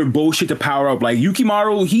find other bullshit to power up. Like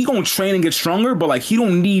Yukimaru, he gonna train and get stronger, but like he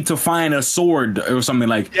don't need to find a sword or something.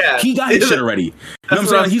 Like he got his shit already. You know what I'm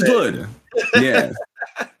saying? Like, he's good. Yeah.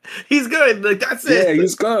 He's good. Like that's it. Yeah,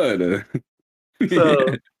 he's good.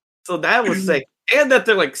 So that was sick. And that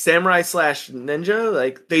they're like samurai / ninja.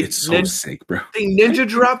 Like it's so sick, bro. They ninja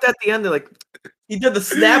dropped at the end. They're like he did the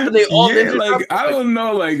snap and they all ninja like dropped. I don't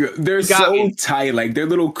know, like they're so tight. Like their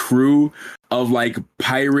little crew of like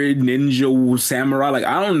pirate, ninja, samurai. Like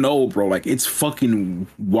I don't know, bro. Like it's fucking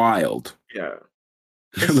wild. Yeah.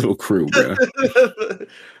 Their little crew, bro.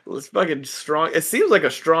 It's fucking strong. It seems like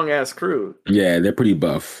a strong ass crew. Yeah, they're pretty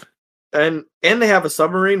buff. And they have a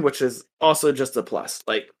submarine, which is also just a plus.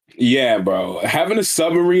 Like, yeah, bro, having a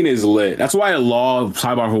submarine is lit. That's why Law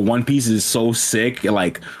sidebar for One Piece is so sick.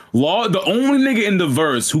 Like Law, the only nigga in the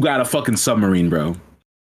verse who got a fucking submarine, bro.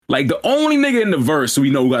 Like the only nigga in the verse who we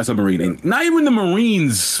know who got a submarine. And not even the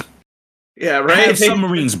Marines. Yeah, right. Have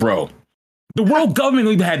submarines, bro. The world government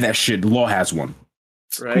even had that shit. Law has one.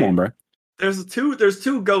 Right. Come on, bro. There's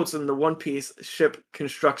two goats in the One Piece ship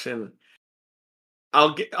construction.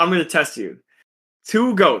 I'm gonna test you.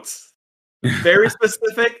 2 goats. Very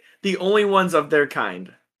specific. The only ones of their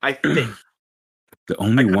kind. I think. The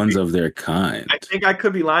only ones of their kind. I think I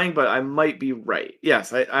could be lying, but I might be right.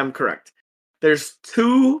 Yes, I'm correct. There's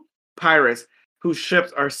 2 pirates whose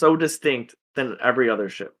ships are so distinct than every other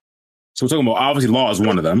ship. So we're talking about obviously Law is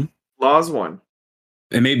one of them. Law's one.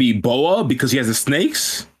 And maybe Boa because he has the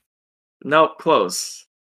snakes? Nope, close.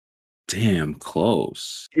 Damn,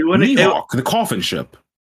 close. Mihawk, the coffin ship.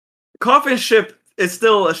 Coffin ship is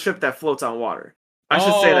still a ship that floats on water. I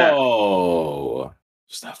should say that. Oh,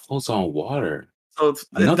 that floats on water. So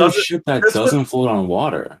another ship that doesn't float on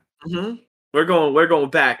water. Mm-hmm. We're going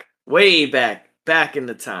back, way back in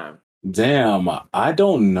the time. Damn, I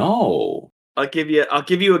don't know. I'll give you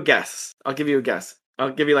a guess. I'll give you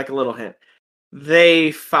like a little hint.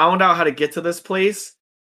 They found out how to get to this place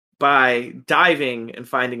by diving and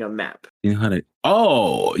finding a map. You know how to?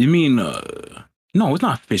 Oh, you mean no? It's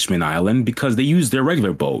not Fishman Island because they use their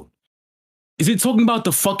regular boat. Is it talking about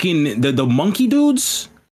the fucking the monkey dudes?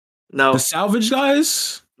 No, the salvage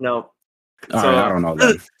guys. No. All right, I don't know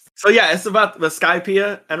that. So yeah, it's about the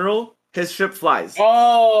Skypiea Emerald. His ship flies.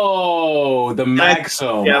 Oh, the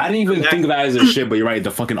Maxim. I didn't even think of that as a ship, but you're right.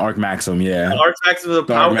 The fucking Arc Maxim, yeah. The Arc Maxim is a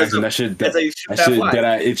power.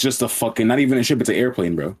 It's just a fucking, not even a ship, it's an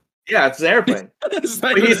airplane, bro. Yeah, it's an airplane. He's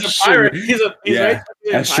a pirate. He's right.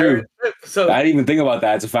 That's true. So I didn't even think about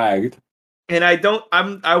that. It's a fact. And I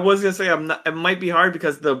was gonna say it might be hard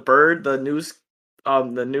because the bird, the news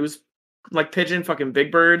like pigeon, fucking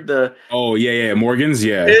Big Bird, Morgan's,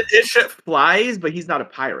 his ship flies, but he's not a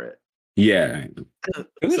pirate. Yeah.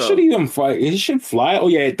 It should even fly. It should fly. Oh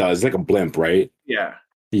yeah, it does. It's like a blimp, right? Yeah.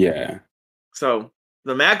 Yeah. So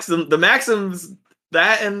the Maxims,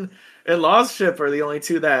 that and Law's ship are the only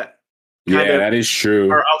 2 that that is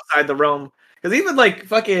true. Are outside the realm. Because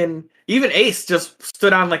even Ace just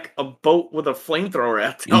stood on like a boat with a flamethrower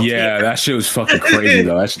at the that shit was fucking crazy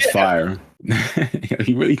though. That shit's fire.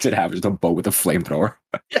 He really did have just a boat with a flamethrower.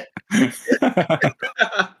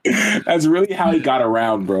 That's really how he got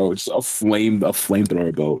around, bro. Just a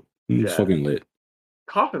flamethrower boat. It's fucking lit.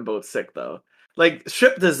 Coffin boat's sick though. Like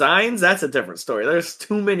ship designs, that's a different story. There's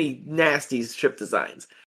too many nasty ship designs.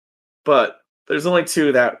 But there's only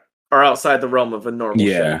 2 that are outside the realm of a normal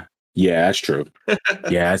ship. Yeah, that's true. I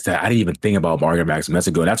didn't even think about Margaret Maxim.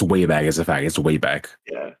 That's way back. It's a fact. It's way back.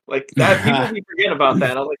 Yeah, like that. People forget about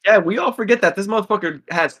that. I was like, yeah, we all forget that this motherfucker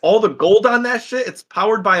has all the gold on that shit. It's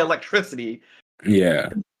powered by electricity.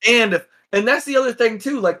 Yeah, and that's the other thing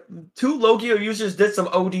too. Like 2 Logio users did some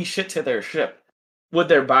OD shit to their ship with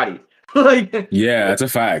their body. Like, that's a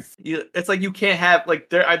fact. It's like you can't have like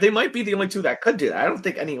they might be the only 2 that could do that. I don't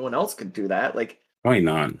think anyone else could do that. Like, probably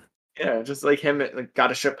not. Yeah, just like him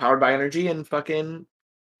got a ship powered by energy and fucking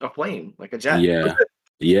a plane, like a jet. Yeah,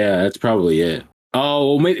 yeah, that's probably it.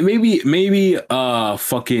 Oh, maybe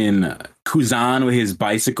fucking Kuzan with his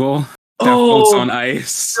bicycle that floats on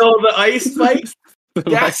ice. So the ice bikes.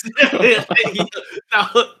 That's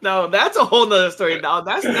no, that's a whole nother story. Now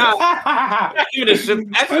that's not even a ship.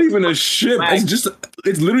 That's not even a ship.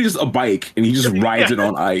 It's literally just a bike, and he just rides it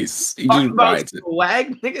on ice. He just rides it.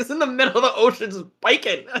 Swag niggas in the middle of the ocean just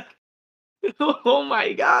biking. Oh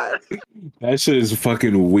my god, that shit is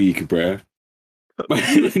fucking weak, bruh.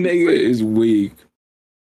 Nigga is weak.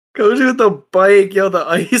 Goes with the bike, yo, the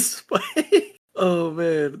ice bike. Oh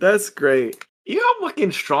man, that's great. You know how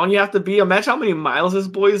fucking strong you have to be? Imagine how many miles this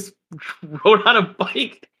boy's rode on a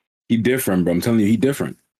bike. He different, bro. I'm telling you, he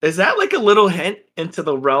different. Is that like a little hint into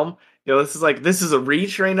the realm? You know, this is a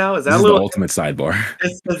reach right now. Is that this a little the ultimate sidebar?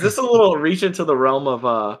 Is this a little reach into the realm of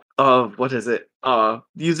what is it?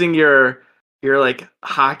 Using your like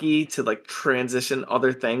hockey to like transition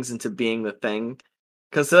other things into being the thing.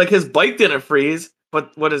 Because like his bike didn't freeze.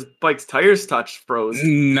 But what his bike's tires touched froze.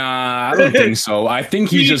 Nah, I don't think so. I think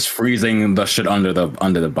he's just freezing the shit under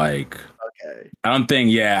the bike. Okay. I don't think.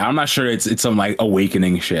 Yeah, I'm not sure. It's some like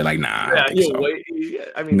awakening shit. Like, nah. Yeah,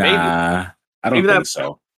 I mean, nah, maybe. I don't think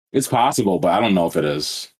so. It's possible, but I don't know if it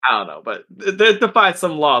is. I don't know, but it defies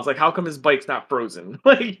some laws. Like, how come his bike's not frozen?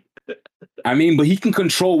 Like, I mean, but he can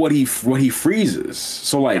control what he freezes.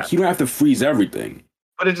 So like, he don't have to freeze everything.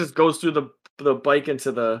 But it just goes through the bike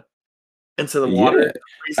into the water.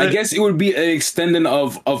 Yeah. I guess it would be an extending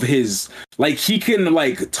of his, like, he can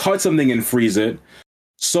like touch something and freeze it,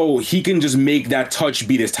 so he can just make that touch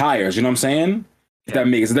beat his tires. You know what I'm saying? If that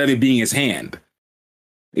makes, instead of it being his hand.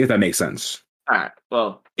 If that makes sense. All right.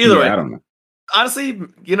 Well, either way, I don't know. Honestly,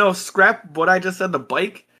 scrap what I just said. The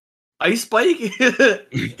bike, ice bike,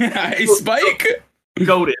 ice bike,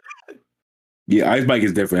 goated. Yeah, ice bike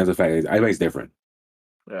is different. That's a fact. Ice bike is different.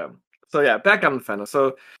 Yeah. So yeah, back on the Fenna.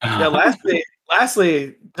 So yeah,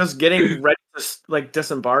 lastly, just getting ready to like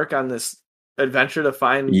disembark on this adventure to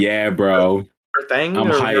find. Yeah, bro. Thing. I'm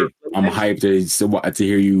hyped to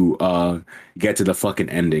hear you get to the fucking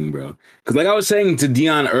ending, bro. Because like I was saying to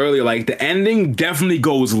Dion earlier, like the ending definitely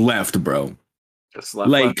goes left, bro. Just left.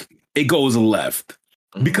 Like left. It goes left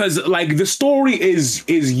because like the story is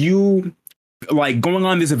you like going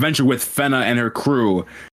on this adventure with Fenna and her crew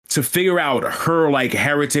to figure out her like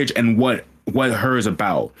heritage and what her is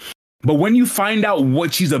about. But when you find out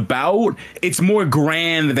what she's about, it's more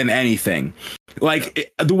grand than anything.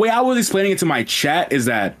 Like the way I was explaining it to my chat is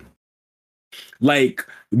that like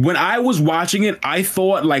when I was watching it, I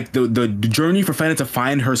thought like the journey for Fenna to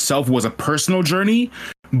find herself was a personal journey,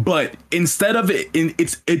 but instead of it,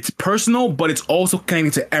 it's personal, but it's also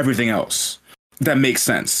connected to everything else. If that makes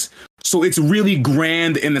sense. So it's really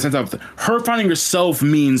grand in the sense of her finding herself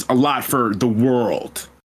means a lot for the world.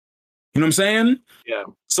 You know what I'm saying? Yeah.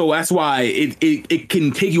 So that's why it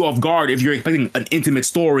can take you off guard if you're expecting an intimate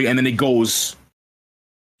story and then it goes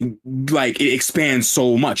like it expands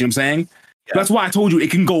so much. You know what I'm saying? Yeah. That's why I told you it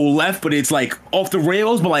can go left, but it's like off the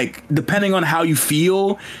rails. But like depending on how you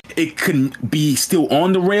feel, it can be still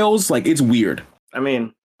on the rails. Like it's weird. I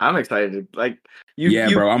mean, I'm excited. Like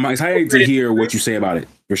bro, I'm excited to hear what you say about it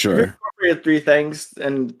for sure. You appropriated 3 things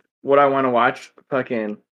and what I want to watch: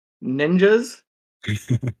 fucking ninjas,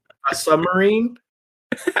 a submarine,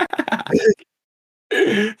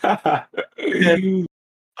 a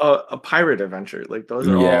pirate adventure. Like those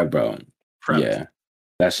are all bro. Prepped. Yeah,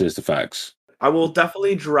 that's just the facts. I will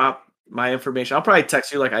definitely drop my information. I'll probably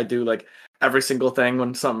text you like I do like every single thing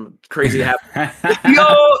when something crazy happens.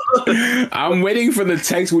 Yo! I'm waiting for the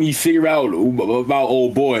text when you figure out about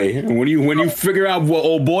old boy. When you figure out what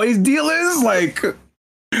old boy's deal is, like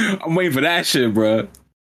I'm waiting for that shit, bro.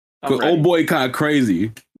 Cause old boy kind of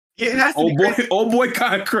crazy. Yeah, old boy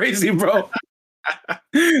kind of crazy, bro.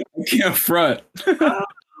 I can't front. Oh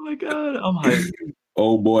my god, I'm hyped.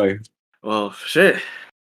 Old boy. Well, shit.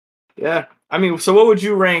 Yeah, I mean, so what would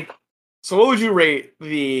you rank? So what would you rate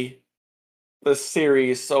the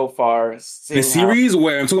series so far? The series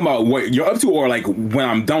where I'm talking about what you're up to, or like when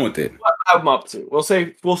I'm done with it? What I'm up to. We'll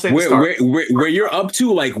say where you're up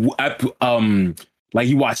to, like like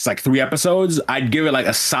you watched like 3 episodes. I'd give it like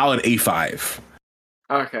a solid 8.5.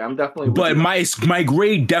 Okay, I'm definitely. But my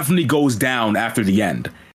grade definitely goes down after the end.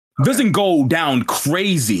 Okay. Doesn't go down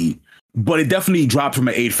crazy, but it definitely drops from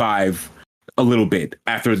an 8.5 a little bit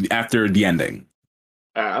after the ending.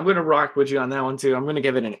 I'm gonna rock with you on that one too. I'm gonna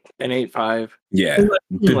give it an 8.5. Yeah,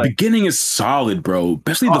 the beginning is solid, bro.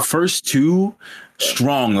 Especially the first 2,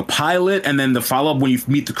 strong. The pilot and then the follow up when you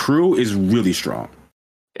meet the crew is really strong.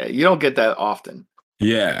 Yeah, you don't get that often.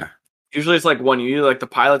 Yeah, Usually it's like one. You either like the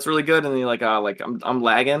pilot's really good, and then you're like I'm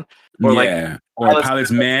lagging, or like Yeah. Or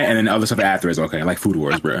pilot's man, and then other stuff after is okay. Like Food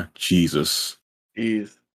Wars, bro. Jesus.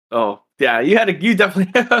 Jeez. Oh, yeah, you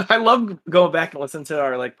definitely I love going back and listen to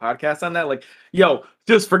our like podcast on that. Like, yo,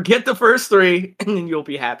 just forget the first three and then you'll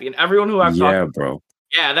be happy. And everyone who I've talked Yeah, to, bro.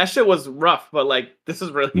 yeah, that shit was rough, but like this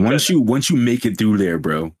is really good. Once you make it through there,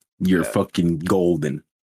 bro, you're Yeah. fucking golden.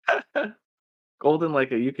 Golden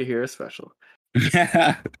like a Yukihira special.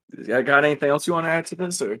 Yeah, got anything else you want to add to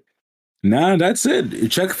this or Nah, that's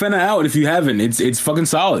it. Check Fenna out if you haven't. It's fucking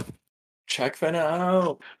solid. check Fenna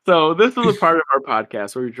out? So this is a part of our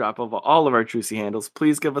podcast where we drop over all of our juicy handles.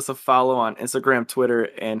 Please give us a follow on Instagram, Twitter,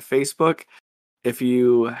 and Facebook. If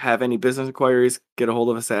you have any business inquiries, get a hold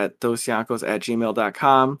of us at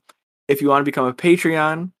dosyankos@gmail.com. If you want to become a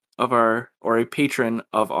Patreon of our or a patron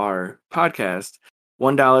of our podcast,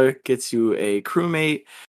 $1 gets you a crewmate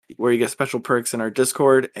where you get special perks in our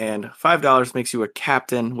Discord, and $5 makes you a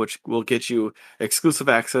captain, which will get you exclusive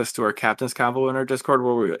access to our captain's convo in our Discord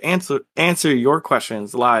where we answer your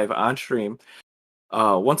questions live on stream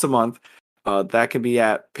once a month. That can be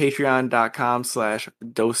at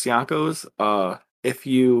patreon.com/dosyankos. If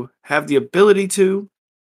you have the ability to,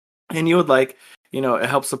 and you would like, it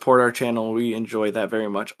helps support our channel. We enjoy that very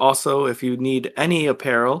much. Also, if you need any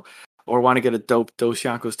apparel or want to get a dope Dos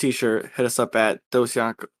Yankos t-shirt, hit us up at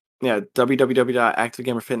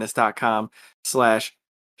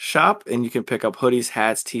www.activegamerfitness.com/shop, and you can pick up hoodies,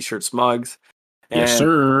 hats, t-shirts, mugs. And Yes,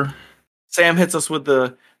 sir. Sam hits us with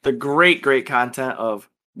the great content of,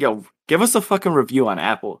 yo, give us a fucking review on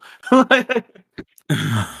Apple.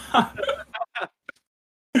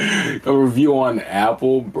 A review on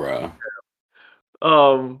Apple, bruh.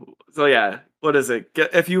 So yeah, what is it?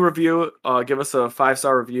 If you review, give us a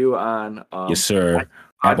 5-star review on Yes, sir.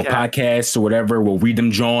 Apple Podcasts or whatever. We'll read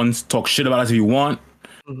them, Johns. Talk shit about us if you want.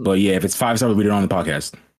 Mhm. But yeah, if it's 5 stars, we'll read it on the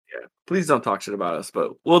podcast. Yeah, please don't talk shit about us,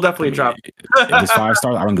 but we'll definitely drop. If it's 5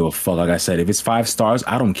 stars, I don't give a fuck. Like I said, if it's 5 stars,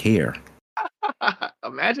 I don't care.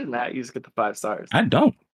 Imagine that you just get the 5 stars. I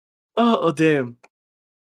don't. Oh damn.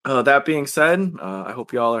 That being said, I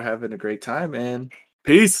hope y'all are having a great time and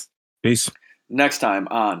peace. Peace. Next time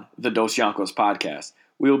on the Dos Yankos podcast,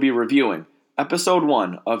 we will be reviewing episode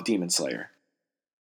 1 of Demon Slayer.